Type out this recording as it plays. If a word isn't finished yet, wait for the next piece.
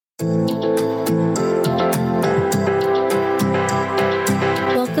Welcome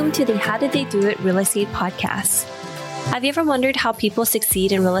to the How Did They Do It Real Estate Podcast. Have you ever wondered how people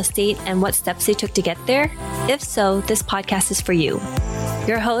succeed in real estate and what steps they took to get there? If so, this podcast is for you.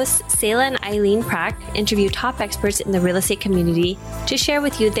 Your hosts, Sayla and Eileen Prack, interview top experts in the real estate community to share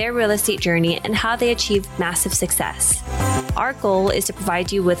with you their real estate journey and how they achieved massive success. Our goal is to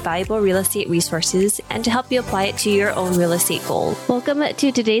provide you with valuable real estate resources and to help you apply it to your own real estate goal. Welcome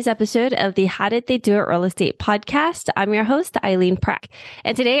to today's episode of the How Did They Do It Real Estate Podcast. I'm your host, Eileen Prack.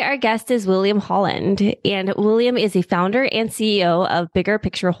 And today our guest is William Holland. And William is a founder and CEO of Bigger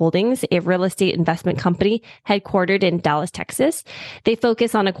Picture Holdings, a real estate investment company headquartered in Dallas, Texas. They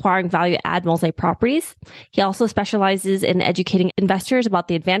focus on acquiring value-add multi-properties. He also specializes in educating investors about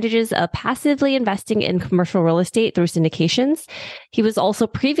the advantages of passively investing in commercial real estate through syndication. He was also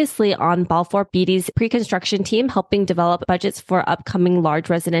previously on Balfour Beatty's pre-construction team, helping develop budgets for upcoming large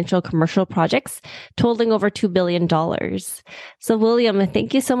residential commercial projects totaling over $2 billion. So William,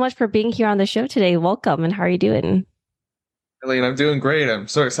 thank you so much for being here on the show today. Welcome, and how are you doing? Eileen, I'm doing great. I'm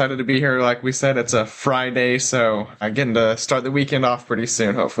so excited to be here. Like we said, it's a Friday, so I'm getting to start the weekend off pretty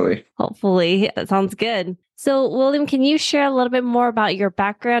soon, hopefully. Hopefully. That sounds good. So William, can you share a little bit more about your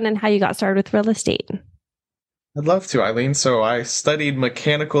background and how you got started with real estate? I'd love to, Eileen. So I studied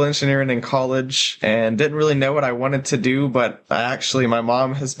mechanical engineering in college and didn't really know what I wanted to do, but my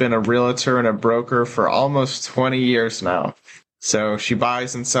mom has been a realtor and a broker for almost 20 years now. So she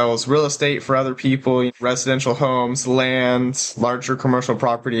buys and sells real estate for other people, residential homes, land, larger commercial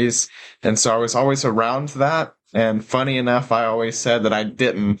properties. And so I was always around that. And funny enough, I always said that I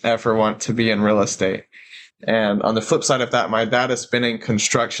didn't ever want to be in real estate. And on the flip side of that, my dad has been in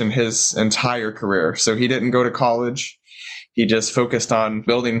construction his entire career. So he didn't go to college. He just focused on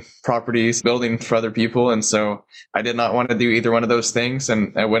building properties, building for other people. And so I did not want to do either one of those things.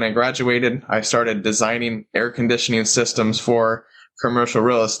 And when I graduated, I started designing air conditioning systems for commercial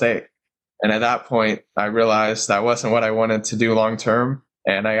real estate. And at that point, I realized that wasn't what I wanted to do long term.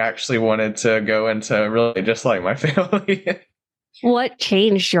 And I actually wanted to go into really just like my family. What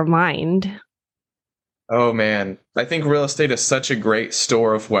changed your mind? Oh, man. I think real estate is such a great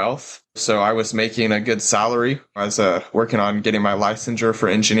store of wealth. So I was making a good salary. I was working on getting my licensure for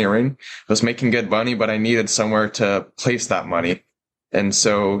engineering. I was making good money, but I needed somewhere to place that money. And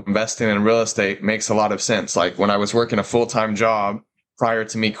so investing in real estate makes a lot of sense. Like when I was working a full-time job prior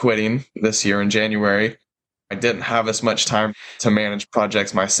to me quitting this year in January, I didn't have as much time to manage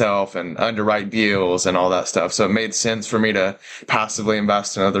projects myself and underwrite deals and all that stuff. So it made sense for me to passively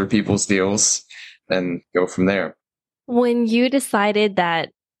invest in other people's deals and go from there. When you decided that,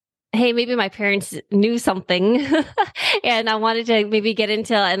 hey, maybe my parents knew something and I wanted to maybe get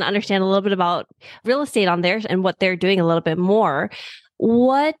into and understand a little bit about real estate on theirs and what they're doing a little bit more,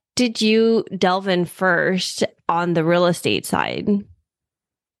 what did you delve in first on the real estate side?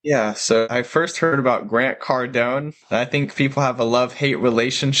 Yeah, so I first heard about Grant Cardone. I think people have a love-hate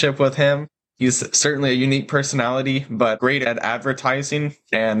relationship with him. He's certainly a unique personality, but great at advertising,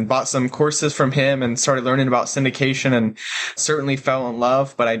 and bought some courses from him and started learning about syndication and certainly fell in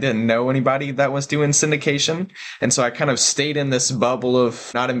love, but I didn't know anybody that was doing syndication. And so I kind of stayed in this bubble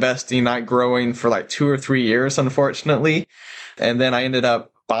of not investing, not growing for like 2 or 3 years, unfortunately. And then I ended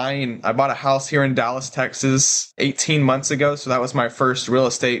up I bought a house here in Dallas, Texas 18 months ago. So that was my first real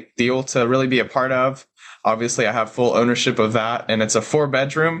estate deal to really be a part of. Obviously, I have full ownership of that, and it's a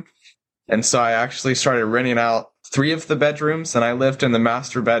 4-bedroom. And so I actually started renting out 3 of the bedrooms, and I lived in the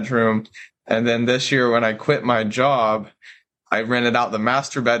master bedroom. And then this year when I quit my job, I rented out the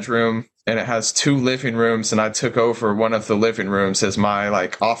master bedroom, and it has 2 living rooms, and I took over one of the living rooms as my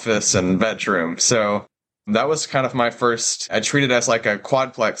office and bedroom. So that was kind of my first, I treat it as like a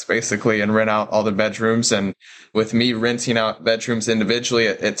quadplex basically and rent out all the bedrooms. And with me renting out bedrooms individually,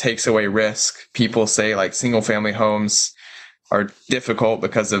 it takes away risk. People say single family homes are difficult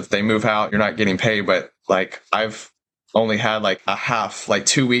because if they move out, you're not getting paid. But I've only had a half,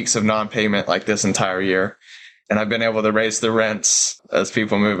 2 weeks of non-payment this entire year. And I've been able to raise the rents as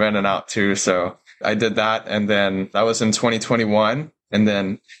people move in and out too. So I did that. And then that was in 2021. And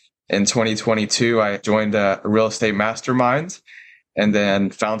then in 2022, I joined a real estate mastermind and then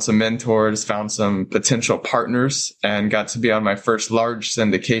found some mentors, found some potential partners, and got to be on my first large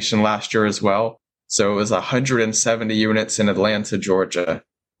syndication last year as well. So it was 170 units in Atlanta, Georgia.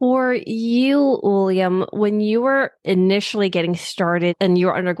 For you, William, when you were initially getting started and you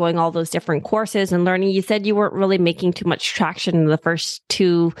were undergoing all those different courses and learning, you said you weren't really making too much traction in the first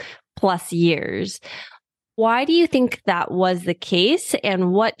 2+ years. Why do you think that was the case,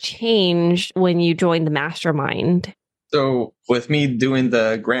 and what changed when you joined the mastermind? So with me doing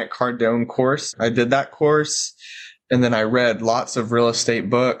the Grant Cardone course, I did that course and then I read lots of real estate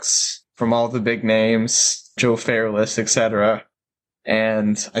books from all the big names, Joe Fairless, etc.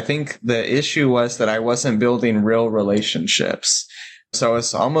 And I think the issue was that I wasn't building real relationships. So I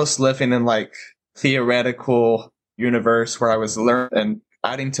was almost living in like theoretical universe where I was learning and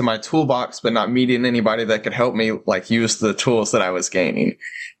adding to my toolbox, but not meeting anybody that could help me like use the tools that I was gaining.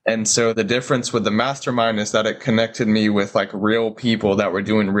 And so the difference with the mastermind is that it connected me with like real people that were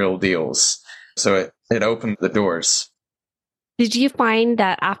doing real deals. So it opened the doors. Did you find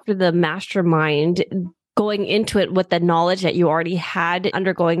that after the mastermind, going into it with the knowledge that you already had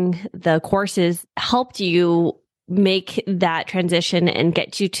undergoing the courses helped you make that transition and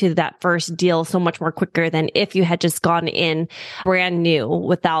get you to that first deal so much more quicker than if you had just gone in brand new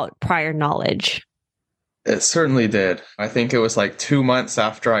without prior knowledge? It certainly did. I think it was like 2 months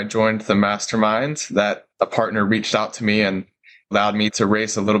after I joined the mastermind that a partner reached out to me and allowed me to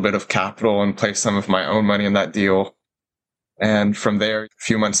raise a little bit of capital and place some of my own money in that deal. And from there, a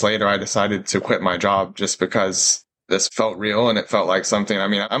few months later, I decided to quit my job just because this felt real and it felt like something. I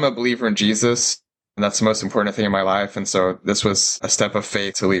mean, I'm a believer in Jesus, and that's the most important thing in my life. And so this was a step of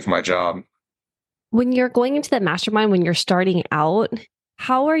faith to leave my job. When you're going into the mastermind, when you're starting out,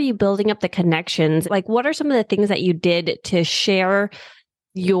 how are you building up the connections? Like, what are some of the things that you did to share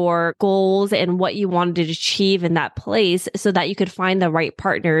your goals and what you wanted to achieve in that place so that you could find the right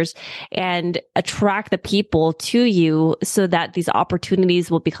partners and attract the people to you so that these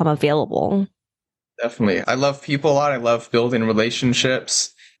opportunities will become available? Definitely. I love people a lot. I love building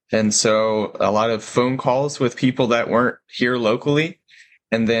relationships. And so a lot of phone calls with people that weren't here locally.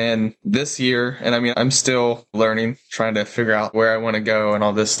 And then this year, and I mean, I'm still learning, trying to figure out where I want to go and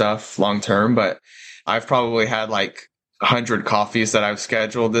all this stuff long term, but I've probably had like 100 coffees that I've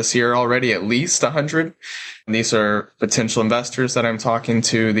scheduled this year already, at least 100. And these are potential investors that I'm talking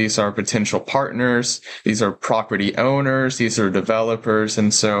to. These are potential partners. These are property owners. These are developers.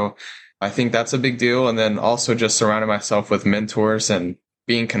 And so I think that's a big deal. And then also just surrounding myself with mentors and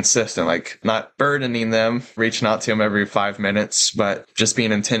being consistent, like not burdening them, reaching out to them every 5 minutes, but just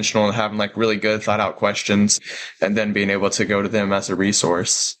being intentional and having like really good thought out questions and then being able to go to them as a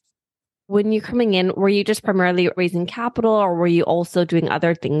resource. When you're coming in, were you just primarily raising capital or were you also doing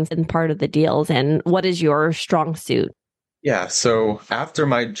other things in part of the deals? And what is your strong suit? Yeah. So after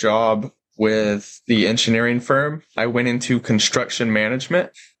my job with the engineering firm, I went into construction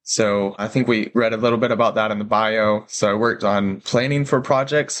management. So I think we read a little bit about that in the bio. So I worked on planning for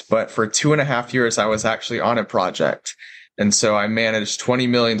projects, but for 2.5 years, I was actually on a project. And so I managed $20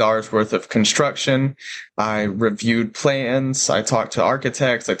 million worth of construction. I reviewed plans. I talked to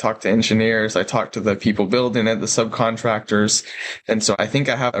architects. I talked to engineers. I talked to the people building it, the subcontractors. And so I think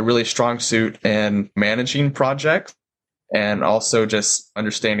I have a really strong suit in managing projects and also just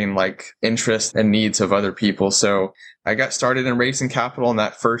understanding like interests and needs of other people. So I got started in raising capital in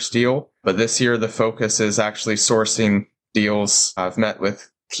that first deal, but this year the focus is actually sourcing deals. I've met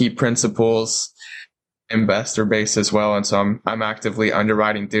with key principals, investor base as well. And so I'm actively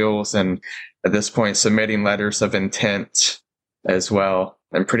underwriting deals and at this point submitting letters of intent as well.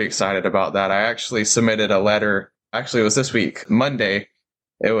 I'm pretty excited about that. I actually submitted a letter. Actually, it was this week, Monday.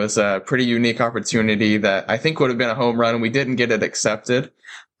 It was a pretty unique opportunity that I think would have been a home run. We didn't get it accepted,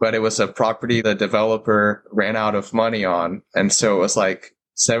 but it was a property the developer ran out of money on. And so it was like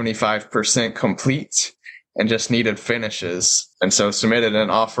 75% complete and just needed finishes. And so submitted an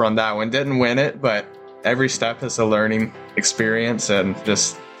offer on that one. Didn't win it, but every step is a learning experience and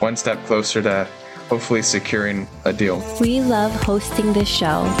just one step closer to hopefully securing a deal. We love hosting this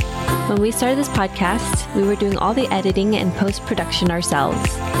show. When we started this podcast, we were doing all the editing and post-production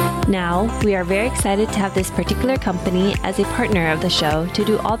ourselves. Now, we are very excited to have this particular company as a partner of the show to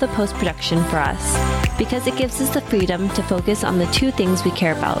do all the post-production for us, because it gives us the freedom to focus on the two things we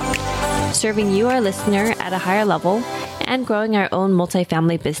care about: serving you, our listener, at a higher level, and growing our own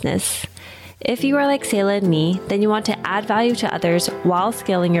multifamily business. If you are like Selah and me, then you want to add value to others while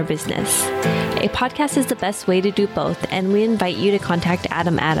scaling your business. A podcast is the best way to do both, and we invite you to contact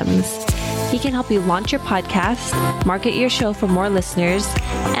Adam Adams. He can help you launch your podcast, market your show for more listeners,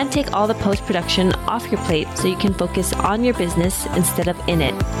 and take all the post-production off your plate so you can focus on your business instead of in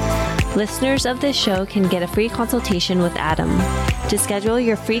it. Listeners of this show can get a free consultation with Adam. To schedule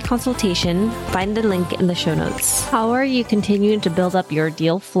your free consultation, find the link in the show notes. How are you continuing to build up your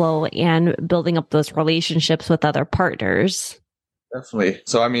deal flow and building up those relationships with other partners? Definitely.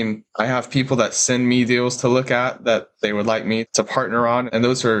 So, I mean, I have people that send me deals to look at that they would like me to partner on. And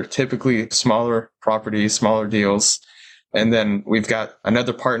those are typically smaller properties, smaller deals. And then we've got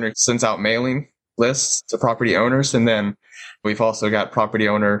another partner who sends out mailing lists to property owners. And then we've also got property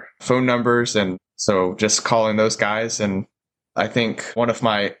owner phone numbers. And so just calling those guys. And I think one of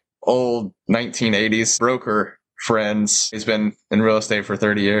my old 1980s broker friends, he's been in real estate for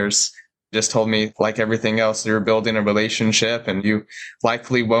 30 years, just told me, like everything else, you're building a relationship and you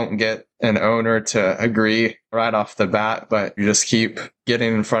likely won't get an owner to agree right off the bat, but you just keep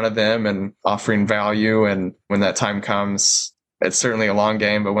getting in front of them and offering value. And when that time comes, it's certainly a long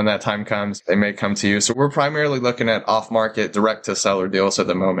game, but when that time comes, they may come to you. So we're primarily looking at off-market direct to seller deals at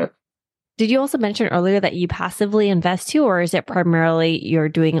the moment. Did you also mention earlier that you passively invest too, or is it primarily you're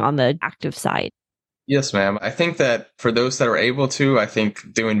doing on the active side? Yes, ma'am. I think that for those that are able to, I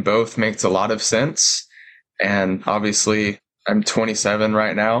think doing both makes a lot of sense. And obviously, I'm 27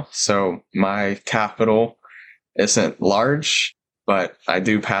 right now, so my capital isn't large, but I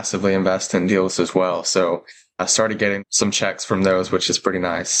do passively invest in deals as well. So I started getting some checks from those, which is pretty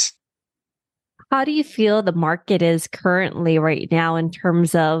nice. How do you feel the market is currently right now in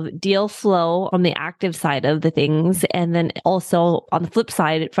terms of deal flow on the active side of the things? And then also on the flip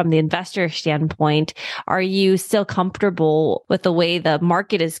side, from the investor standpoint, are you still comfortable with the way the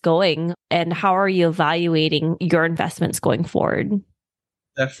market is going? And how are you evaluating your investments going forward?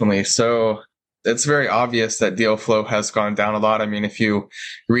 Definitely. So it's very obvious that deal flow has gone down a lot. I mean, if you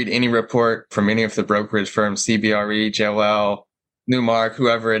read any report from any of the brokerage firms, CBRE, JLL, Newmark,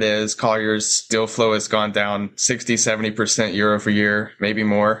 whoever it is, Colliers, deal flow has gone down 60, 70% year over year, maybe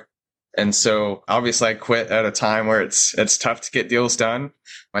more. And so obviously I quit at a time where it's tough to get deals done.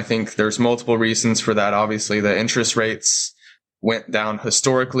 I think there's multiple reasons for that. Obviously the interest rates went down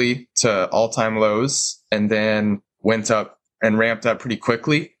historically to all-time lows and then went up and ramped up pretty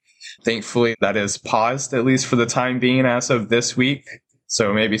quickly. Thankfully that is paused, at least for the time being, as of this week.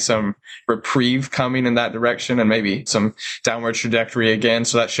 So maybe some reprieve coming in that direction and maybe some downward trajectory again.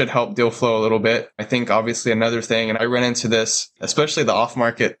 So that should help deal flow a little bit. I think obviously another thing, and I run into this, especially the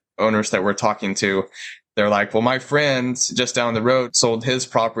off-market owners that we're talking to, they're like, well, my friend just down the road sold his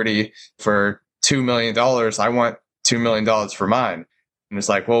property for $2 million. I want $2 million for mine. And it's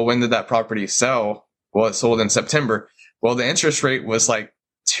like, well, when did that property sell? Well, it sold in September. Well, the interest rate was like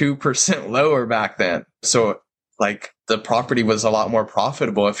 2% lower back then. So like the property was a lot more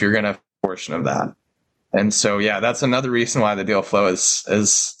profitable if you're going to have a portion of that. And so, yeah, that's another reason why the deal flow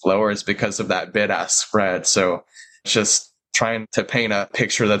is lower, is because of that bid-ask spread. So just trying to paint a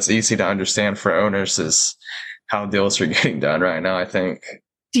picture that's easy to understand for owners is how deals are getting done right now, I think.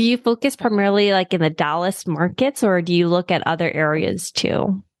 Do you focus primarily like in the Dallas markets, or do you look at other areas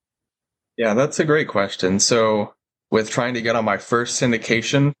too? Yeah, that's a great question. So with trying to get on my first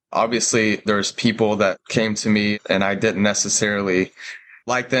syndication, obviously there's people that came to me and I didn't necessarily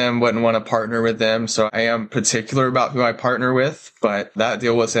like them, wouldn't want to partner with them. So I am particular about who I partner with, but that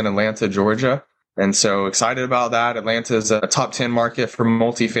deal was in Atlanta, Georgia. And so excited about that. Atlanta is a top 10 market for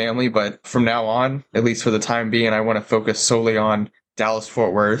multifamily, but from now on, at least for the time being, I want to focus solely on Dallas,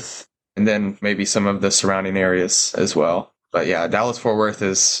 Fort Worth, and then maybe some of the surrounding areas as well. But yeah, Dallas, Fort Worth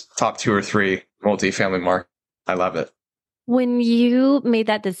is top 2 or 3 multifamily market. I love it. When you made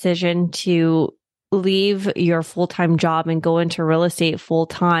that decision to leave your full-time job and go into real estate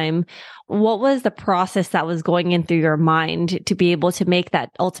full-time, what was the process that was going in through your mind to be able to make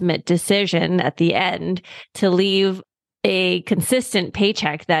that ultimate decision at the end to leave a consistent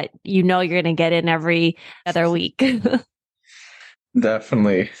paycheck that you know you're going to get in every other week?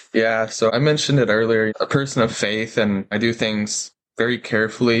 Definitely. Yeah. So I mentioned it earlier, a person of faith, and I do things very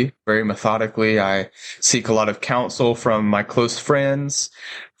carefully, very methodically. I seek a lot of counsel from my close friends,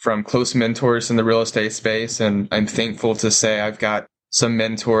 from close mentors in the real estate space. And I'm thankful to say I've got some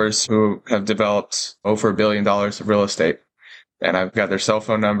mentors who have developed over $1 billion of real estate. And I've got their cell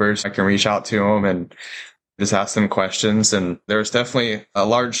phone numbers. I can reach out to them and just ask them questions. And there's definitely a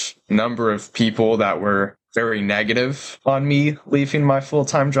large number of people that were very negative on me leaving my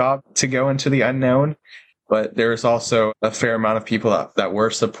full-time job to go into the unknown. But there's also a fair amount of people that were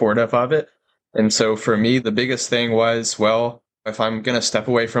supportive of it. And so for me, the biggest thing was, well, if I'm going to step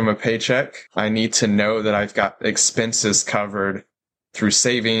away from a paycheck, I need to know that I've got expenses covered through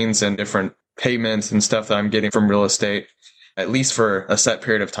savings and different payments and stuff that I'm getting from real estate, at least for a set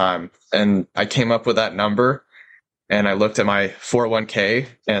period of time. And I came up with that number and I looked at my 401k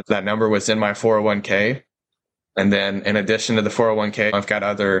and that number was in my 401k. And then in addition to the 401k, I've got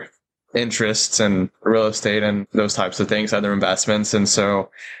other interests in real estate and those types of things, other investments. And so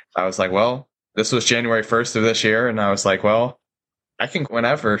I was like, well, this was January 1st of this year. And I was like, well, I can quit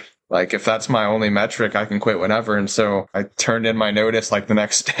whenever. Like, if that's my only metric, I can quit whenever. And so I turned in my notice like the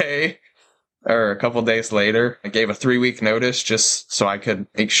next day or a couple days later. I gave a 3-week notice just so I could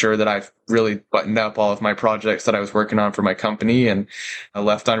make sure that I've really buttoned up all of my projects that I was working on for my company. And I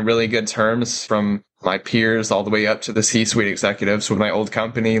left on really good terms from my peers all the way up to the C-suite executives with my old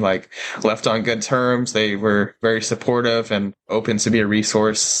company, like left on good terms. They were very supportive and open to be a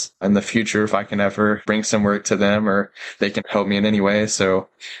resource in the future if I can ever bring some work to them or they can help me in any way. So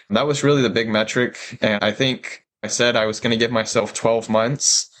that was really the big metric. And I think I said I was going to give myself 12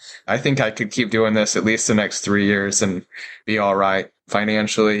 months. I think I could keep doing this at least the next 3 years and be all right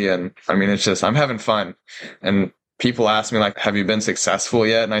financially. And I mean, it's just, I'm having fun. And people ask me like, have you been successful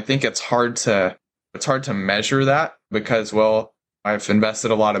yet? And I think it's hard to measure that because, well, I've invested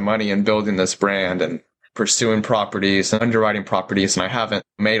a lot of money in building this brand and pursuing properties and underwriting properties. And I haven't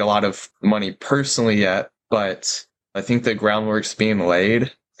made a lot of money personally yet, but I think the groundwork's being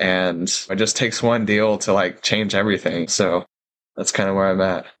laid and it just takes one deal to like change everything. So that's kind of where I'm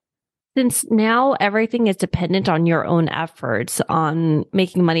at. Since now everything is dependent on your own efforts on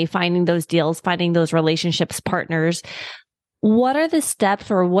making money, finding those deals, finding those relationships, partners, what are the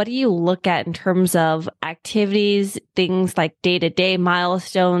steps or what do you look at in terms of activities, things like day-to-day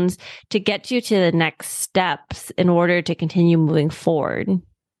milestones to get you to the next steps in order to continue moving forward?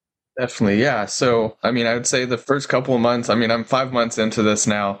 Definitely. Yeah. So, I mean, I would say the first couple of months, I mean, I'm 5 months into this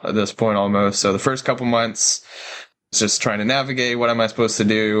now at this point almost. So the first couple months, just trying to navigate what am I supposed to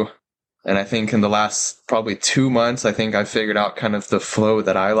do. And I think in the last probably 2 months, I think I figured out kind of the flow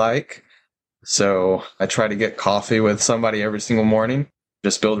that I like. So I try to get coffee with somebody every single morning,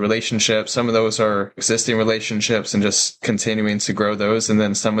 just build relationships. Some of those are existing relationships and just continuing to grow those. And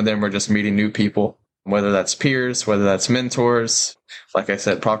then some of them are just meeting new people, whether that's peers, whether that's mentors, like I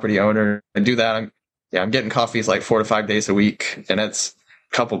said, property owner. And do that. I'm getting coffees like 4 to 5 days a week and it's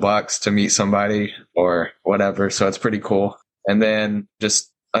a couple bucks to meet somebody or whatever. So it's pretty cool. And then just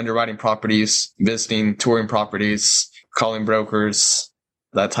underwriting properties, visiting, touring properties, calling brokers,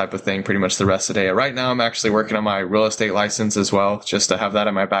 that type of thing pretty much the rest of the day. Right now, I'm actually working on my real estate license as well, just to have that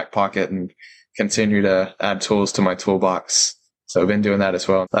in my back pocket and continue to add tools to my toolbox. So I've been doing that as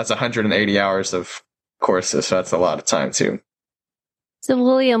well. That's 180 hours of courses. So that's a lot of time too. So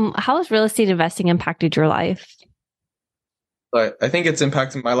William, how has real estate investing impacted your life? But I think it's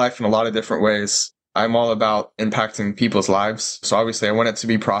impacted my life in a lot of different ways. I'm all about impacting people's lives. So obviously I want it to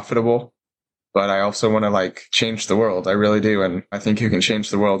be profitable, but I also want to like change the world. I really do. And I think you can change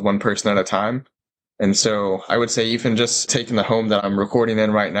the world one person at a time. And so I would say even just taking the home that I'm recording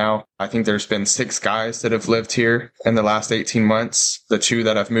in right now, I think there's been 6 guys that have lived here in the last 18 months. The 2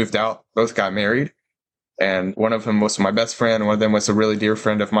 that have moved out both got married. And one of them was my best friend. One of them was a really dear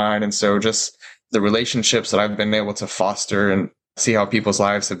friend of mine. And so just the relationships that I've been able to foster and see how people's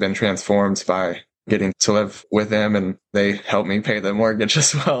lives have been transformed by getting to live with them, and they help me pay the mortgage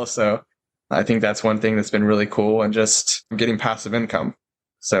as well. So I think that's one thing that's been really cool, and just getting passive income.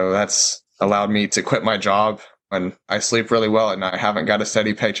 So that's allowed me to quit my job, and I sleep really well at night. I haven't got a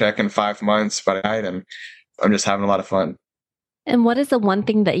steady paycheck in 5 months, but I'm just having a lot of fun. And what is the one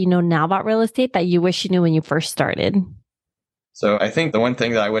thing that you know now about real estate that you wish you knew when you first started? So I think the one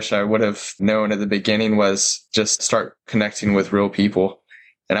thing that I wish I would have known at the beginning was just start connecting with real people.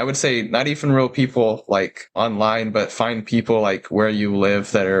 And I would say not even real people like online, but find people like where you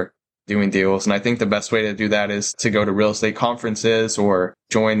live that are doing deals. And I think the best way to do that is to go to real estate conferences or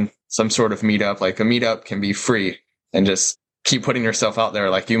join some sort of meetup. Like a meetup can be free and just keep putting yourself out there.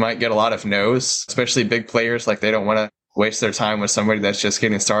 Like you might get a lot of no's, especially big players. Like they don't want to waste their time with somebody that's just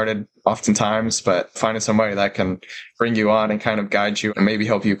getting started oftentimes, but finding somebody that can bring you on and kind of guide you and maybe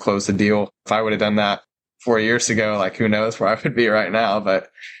help you close the deal. If I would have done that 4 years ago, like who knows where I would be right now,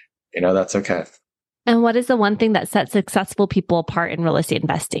 but that's okay. And what is the one thing that sets successful people apart in real estate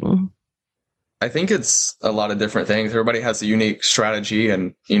investing? I think it's a lot of different things. Everybody has a unique strategy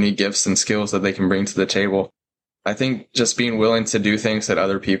and unique gifts and skills that they can bring to the table. I think just being willing to do things that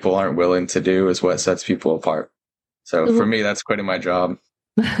other people aren't willing to do is what sets people apart. So for me, that's quitting my job.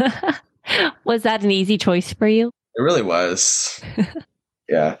 Was that an easy choice for you? It really was.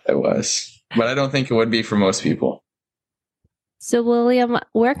 Yeah, it was. But I don't think it would be for most people. So, William,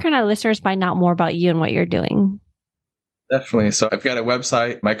 where can our listeners find out more about you and what you're doing? Definitely. So I've got a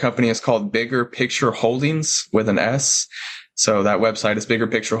website. My company is called Bigger Picture Holdings with an S. So that website is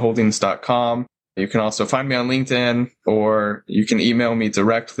biggerpictureholdings.com. You can also find me on LinkedIn, or you can email me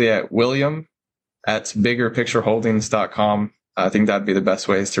directly at william@biggerpictureholdings.com. I think that'd be the best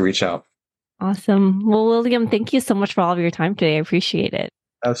ways to reach out. Awesome. Well, William, thank you so much for all of your time today. I appreciate it.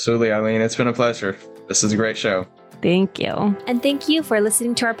 Absolutely, Eileen. It's been a pleasure. This is a great show. Thank you. And thank you for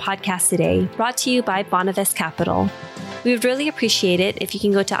listening to our podcast today, brought to you by Bonavest Capital. We would really appreciate it if you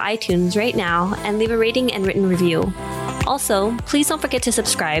can go to iTunes right now and leave a rating and written review. Also, please don't forget to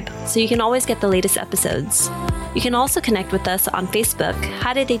subscribe so you can always get the latest episodes. You can also connect with us on Facebook,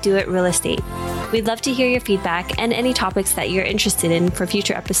 How Did They Do It Real Estate. We'd love to hear your feedback and any topics that you're interested in for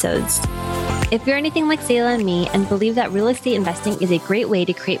future episodes. If you're anything like Sayla and me and believe that real estate investing is a great way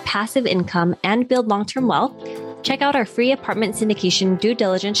to create passive income and build long-term wealth, check out our free apartment syndication due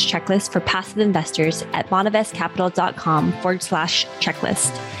diligence checklist for passive investors at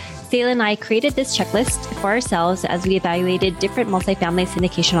bonavestcapital.com/checklist. Sayla and I created this checklist for ourselves as we evaluated different multifamily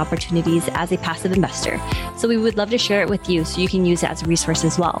syndication opportunities as a passive investor. So we would love to share it with you so you can use it as a resource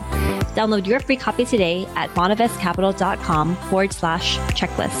as well. Download your free copy today at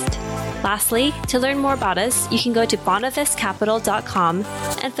bonavestcapital.com/checklist. Lastly, to learn more about us, you can go to bonavestcapital.com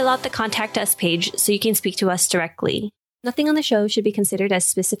and fill out the Contact Us page so you can speak to us directly. Nothing on the show should be considered as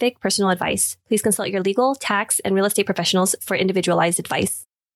specific personal advice. Please consult your legal, tax, and real estate professionals for individualized advice.